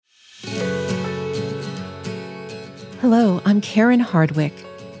Hello, I'm Karen Hardwick,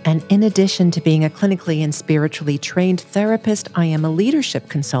 and in addition to being a clinically and spiritually trained therapist, I am a leadership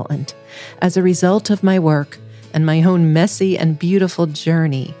consultant. As a result of my work and my own messy and beautiful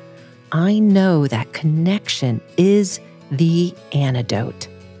journey, I know that connection is the antidote.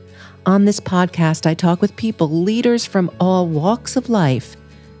 On this podcast, I talk with people, leaders from all walks of life,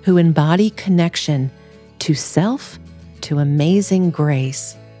 who embody connection to self, to amazing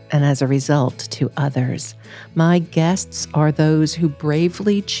grace, and as a result, to others. My guests are those who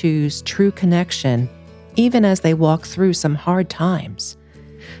bravely choose true connection, even as they walk through some hard times.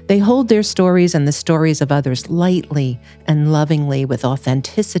 They hold their stories and the stories of others lightly and lovingly with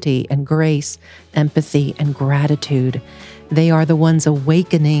authenticity and grace, empathy and gratitude. They are the ones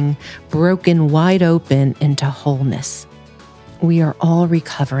awakening, broken wide open into wholeness. We are all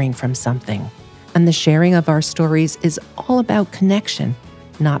recovering from something, and the sharing of our stories is all about connection,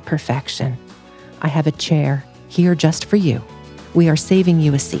 not perfection. I have a chair here just for you. We are saving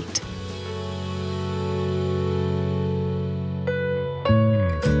you a seat.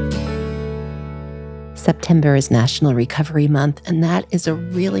 September is National Recovery Month, and that is a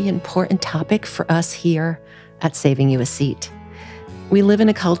really important topic for us here at Saving You a Seat. We live in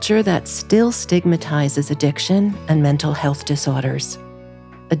a culture that still stigmatizes addiction and mental health disorders.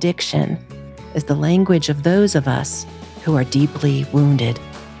 Addiction is the language of those of us who are deeply wounded.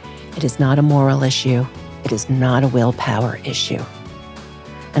 It is not a moral issue. It is not a willpower issue.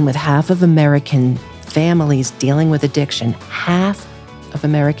 And with half of American families dealing with addiction,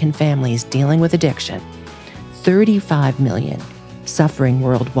 35 million suffering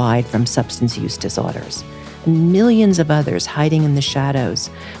worldwide from substance use disorders, and millions of others hiding in the shadows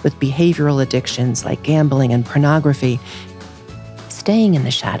with behavioral addictions like gambling and pornography, staying in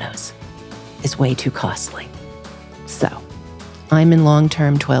the shadows is way too costly. So, I'm in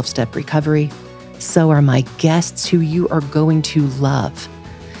long-term 12-step recovery. So are my guests who you are going to love.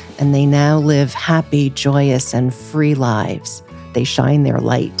 And they now live happy, joyous, and free lives. They shine their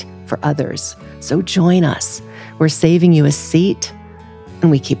light for others. So join us. We're saving you a seat, and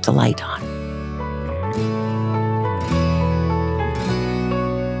we keep the light on.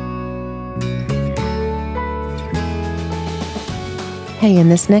 Hey, in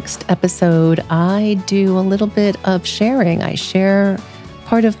this next episode, I do a little bit of sharing. I share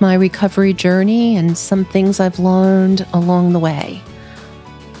part of my recovery journey and some things I've learned along the way.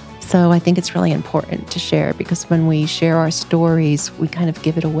 So I think it's really important to share because when we share our stories, we kind of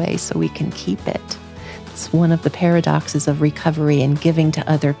give it away so we can keep it. It's one of the paradoxes of recovery and giving to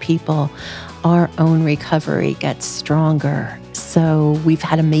other people. Our own recovery gets stronger. So we've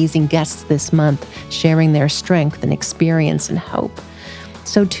had amazing guests this month sharing their strength and experience and hope.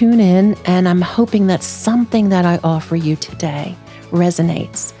 So tune in, and I'm hoping that something that I offer you today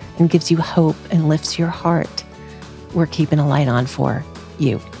resonates and gives you hope and lifts your heart. We're keeping a light on for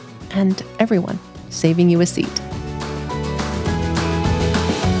you and everyone, saving you a seat.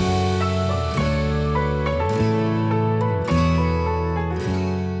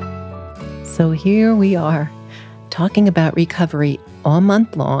 So here we are, talking about recovery all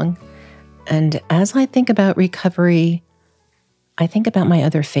month long. And as I think about recovery, I think about my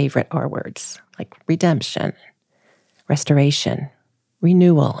other favorite R words, like redemption, restoration,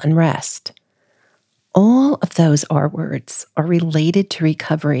 renewal, and rest. All of those R words are related to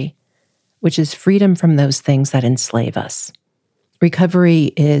recovery, which is freedom from those things that enslave us. Recovery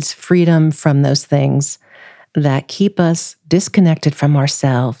is freedom from those things that keep us disconnected from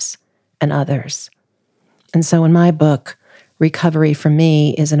ourselves and others. And so in my book, recovery for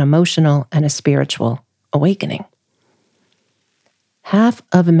me is an emotional and a spiritual awakening. Half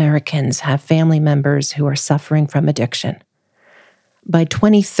of Americans have family members who are suffering from addiction. By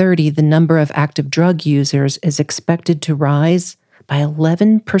 2030, the number of active drug users is expected to rise by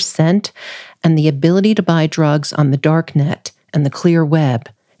 11%, and the ability to buy drugs on the dark net and the clear web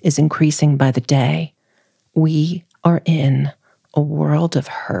is increasing by the day. We are in a world of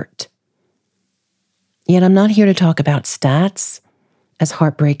hurt. Yet I'm not here to talk about stats, as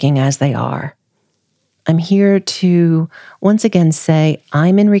heartbreaking as they are. I'm here to once again say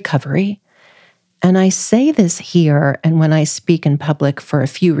I'm in recovery, and I say this here and when I speak in public for a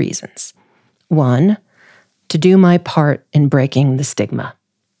few reasons. One, to do my part in breaking the stigma.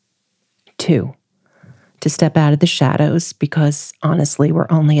 Two, to step out of the shadows because honestly, we're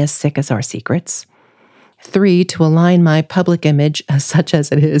only as sick as our secrets. Three, to align my public image, such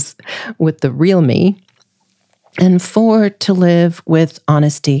as it is, with the real me. And four, to live with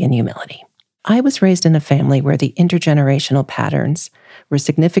honesty and humility. I was raised in a family where the intergenerational patterns were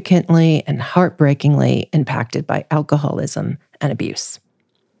significantly and heartbreakingly impacted by alcoholism and abuse.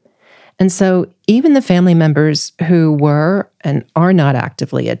 And so even the family members who were and are not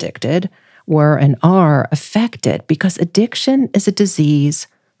actively addicted were and are affected, because addiction is a disease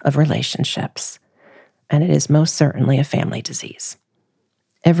of relationships, and it is most certainly a family disease.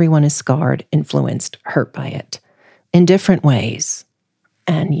 Everyone is scarred, influenced, hurt by it in different ways,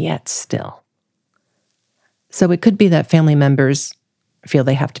 and yet still. So it could be that family members feel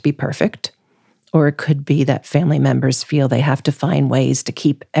they have to be perfect, or it could be that family members feel they have to find ways to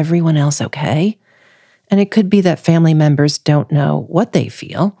keep everyone else okay. And it could be that family members don't know what they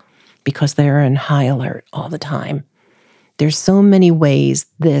feel because they're in high alert all the time. There's so many ways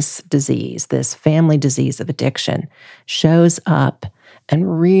this disease, this family disease of addiction, shows up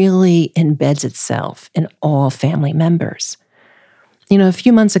and really embeds itself in all family members. A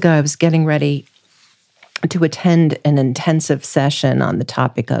few months ago, I was getting ready to attend an intensive session on the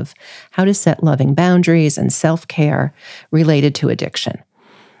topic of how to set loving boundaries and self-care related to addiction.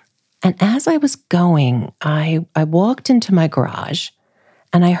 And as I was going, I walked into my garage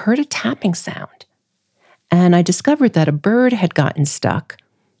and I heard a tapping sound. And I discovered that a bird had gotten stuck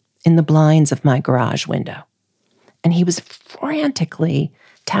in the blinds of my garage window. And he was frantically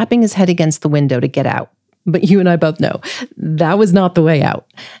tapping his head against the window to get out. But you and I both know that was not the way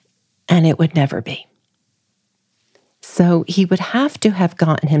out. And it would never be. So he would have to have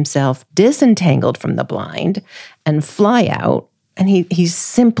gotten himself disentangled from the blind and fly out. And he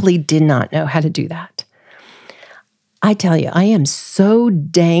simply did not know how to do that. I tell you, I am so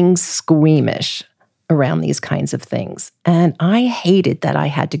dang squeamish around these kinds of things. And I hated that I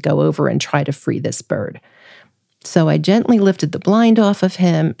had to go over and try to free this bird. So I gently lifted the blind off of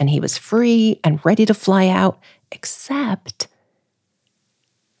him, and he was free and ready to fly out, except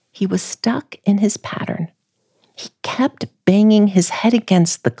he was stuck in his pattern. He kept banging his head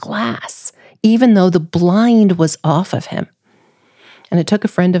against the glass, even though the blind was off of him. And it took a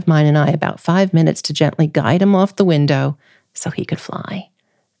friend of mine and I about 5 minutes to gently guide him off the window so he could fly.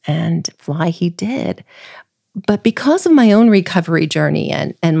 And fly he did. But because of my own recovery journey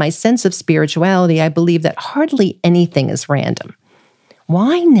and my sense of spirituality, I believe that hardly anything is random.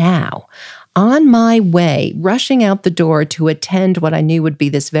 Why now, on my way, rushing out the door to attend what I knew would be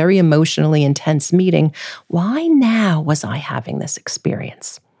this very emotionally intense meeting, why now was I having this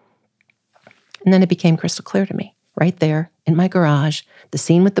experience? And then it became crystal clear to me. Right there in my garage, the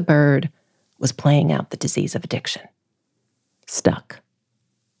scene with the bird was playing out the disease of addiction. Stuck,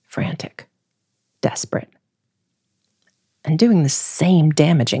 frantic, desperate, and doing the same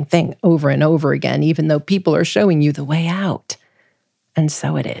damaging thing over and over again, even though people are showing you the way out. And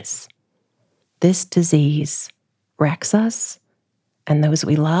so it is. This disease wrecks us and those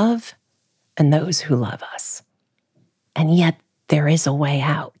we love and those who love us. And yet there is a way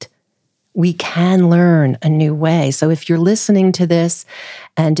out. We can learn a new way. So if you're listening to this,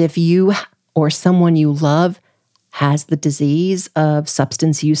 and if you or someone you love has the disease of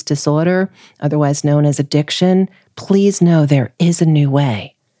substance use disorder, otherwise known as addiction, please know there is a new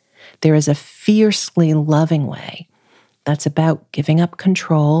way. There is a fiercely loving way that's about giving up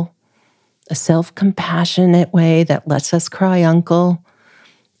control, a self-compassionate way that lets us cry uncle,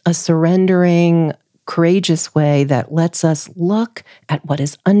 a surrendering, courageous way that lets us look at what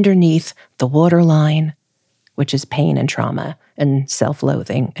is underneath the waterline, which is pain and trauma and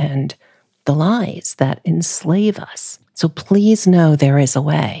self-loathing and the lies that enslave us. So please know there is a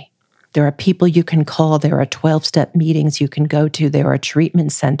way. There are people you can call. There are 12-step meetings you can go to. There are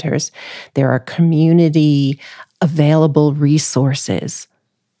treatment centers. There are community available resources.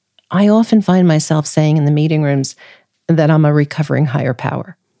 I often find myself saying in the meeting rooms that I'm a recovering higher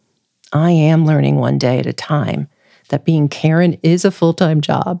power. I am learning one day at a time that being Karen is a full-time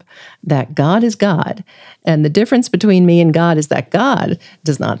job, that God is God, and the difference between me and God is that God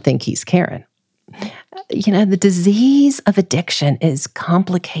does not think he's Karen. The disease of addiction is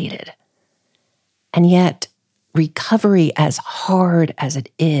complicated, and yet recovery, as hard as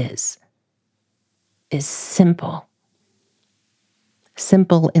it is simple.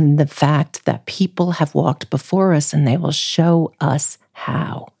 Simple in the fact that people have walked before us and they will show us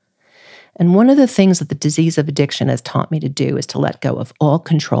how. And one of the things that the disease of addiction has taught me to do is to let go of all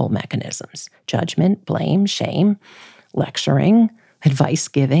control mechanisms: judgment, blame, shame, lecturing, advice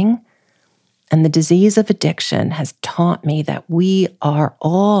giving. And the disease of addiction has taught me that we are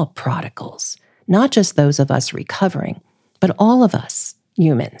all prodigals, not just those of us recovering, but all of us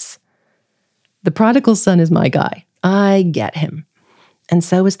humans. The prodigal son is my guy. I get him. And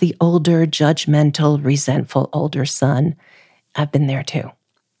so is the older, judgmental, resentful older son. I've been there too.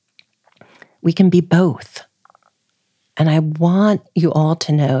 We can be both. And I want you all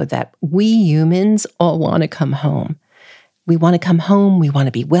to know that we humans all want to come home. We want to come home. We want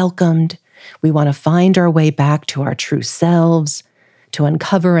to be welcomed. We want to find our way back to our true selves, to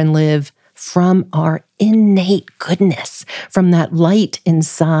uncover and live from our innate goodness, from that light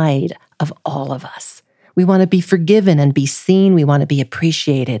inside of all of us. We want to be forgiven and be seen. We want to be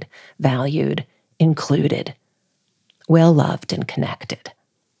appreciated, valued, included, well-loved, and connected.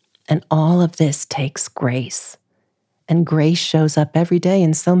 And all of this takes grace. And grace shows up every day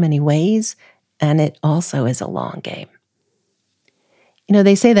in so many ways, and it also is a long game.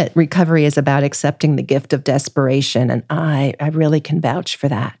 They say that recovery is about accepting the gift of desperation, and I really can vouch for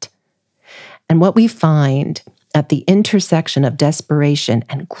that. And what we find at the intersection of desperation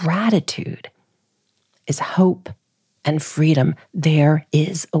and gratitude is hope and freedom. There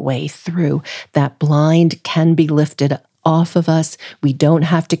is a way through. That blind can be lifted off of us. We don't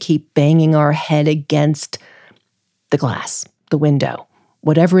have to keep banging our head against the glass, the window,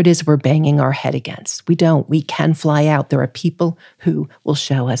 whatever it is we're banging our head against. We don't. We can fly out. There are people who will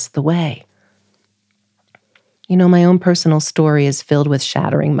show us the way. My own personal story is filled with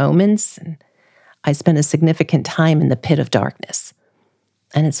shattering moments, and I spent a significant time in the pit of darkness.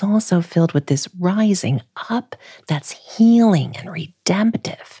 And it's also filled with this rising up that's healing and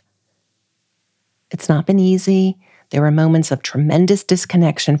redemptive. It's not been easy. There were moments of tremendous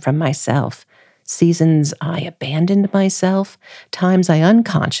disconnection from myself, seasons I abandoned myself, times I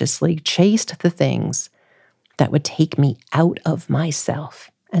unconsciously chased the things that would take me out of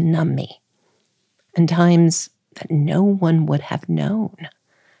myself and numb me, and times that no one would have known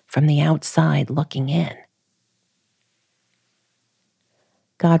from the outside looking in.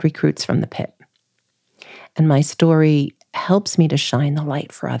 God recruits from the pit, and my story helps me to shine the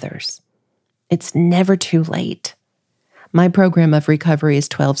light for others. It's never too late. My program of recovery is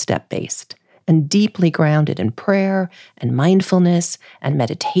 12-step based and deeply grounded in prayer and mindfulness and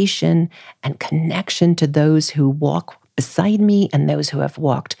meditation and connection to those who walk beside me and those who have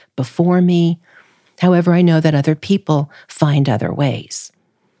walked before me. However, I know that other people find other ways.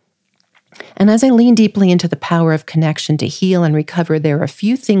 And as I lean deeply into the power of connection to heal and recover, there are a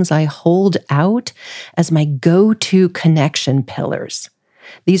few things I hold out as my go-to connection pillars.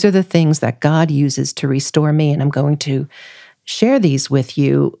 These are the things that God uses to restore me, and I'm going to share these with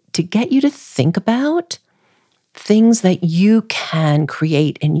you to get you to think about things that you can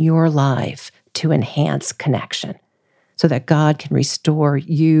create in your life to enhance connection so that God can restore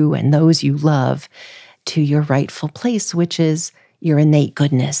you and those you love to your rightful place, which is your innate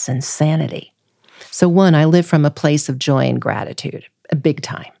goodness and sanity. So 1, I live from a place of joy and gratitude, a big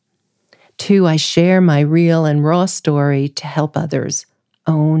time. 2, I share my real and raw story to help others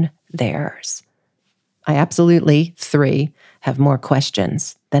own theirs. I absolutely, 3, have more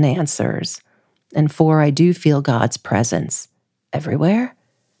questions than answers. And 4, I do feel God's presence everywhere.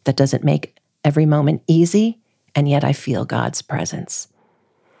 That doesn't make every moment easy, and yet I feel God's presence.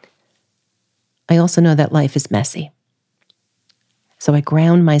 I also know that life is messy. So I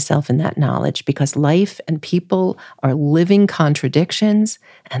ground myself in that knowledge because life and people are living contradictions,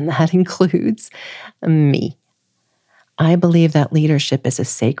 and that includes me. I believe that leadership is a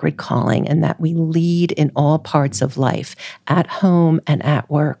sacred calling and that we lead in all parts of life, at home and at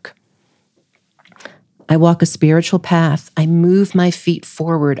work. I walk a spiritual path. I move my feet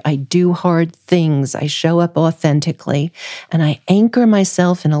forward. I do hard things. I show up authentically, and I anchor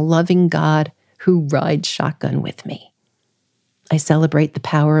myself in a loving God who rides shotgun with me. I celebrate the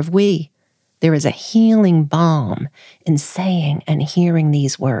power of we. There is a healing balm in saying and hearing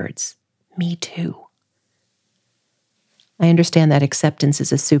these words, me too. I understand that acceptance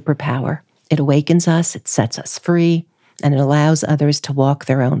is a superpower. It awakens us, it sets us free, and it allows others to walk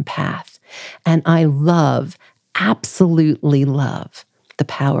their own path. And I absolutely love, the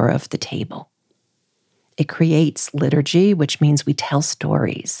power of the table. It creates liturgy, which means we tell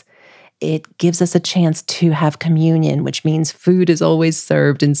stories. It gives us a chance to have communion, which means food is always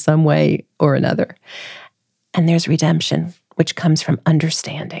served in some way or another. And there's redemption, which comes from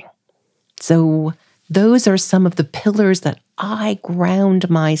understanding. So those are some of the pillars that I ground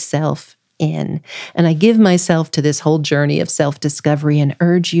myself in. And I give myself to this whole journey of self-discovery and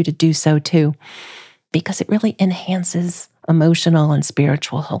urge you to do so too, because it really enhances emotional and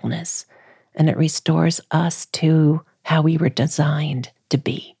spiritual wholeness. And it restores us to how we were designed to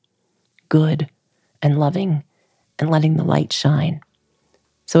be. Good and loving and letting the light shine.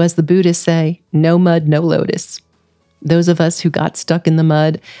 So as the Buddhists say, no mud, no lotus. Those of us who got stuck in the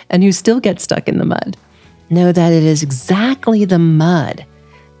mud and who still get stuck in the mud know that it is exactly the mud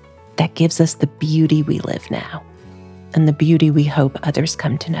that gives us the beauty we live now and the beauty we hope others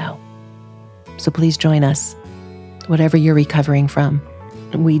come to know. So please join us, whatever you're recovering from.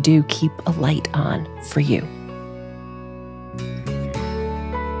 We do keep a light on for you.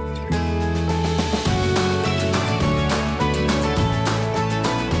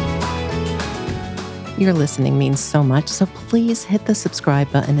 Your listening means so much, so please hit the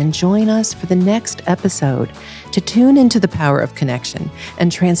subscribe button and join us for the next episode. To tune into the power of connection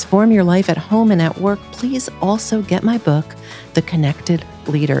and transform your life at home and at work, please also get my book, The Connected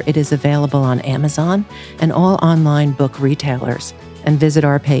Leader. It is available on Amazon and all online book retailers. And visit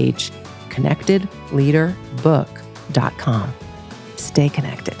our page, connectedleaderbook.com. Stay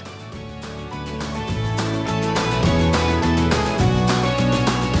connected.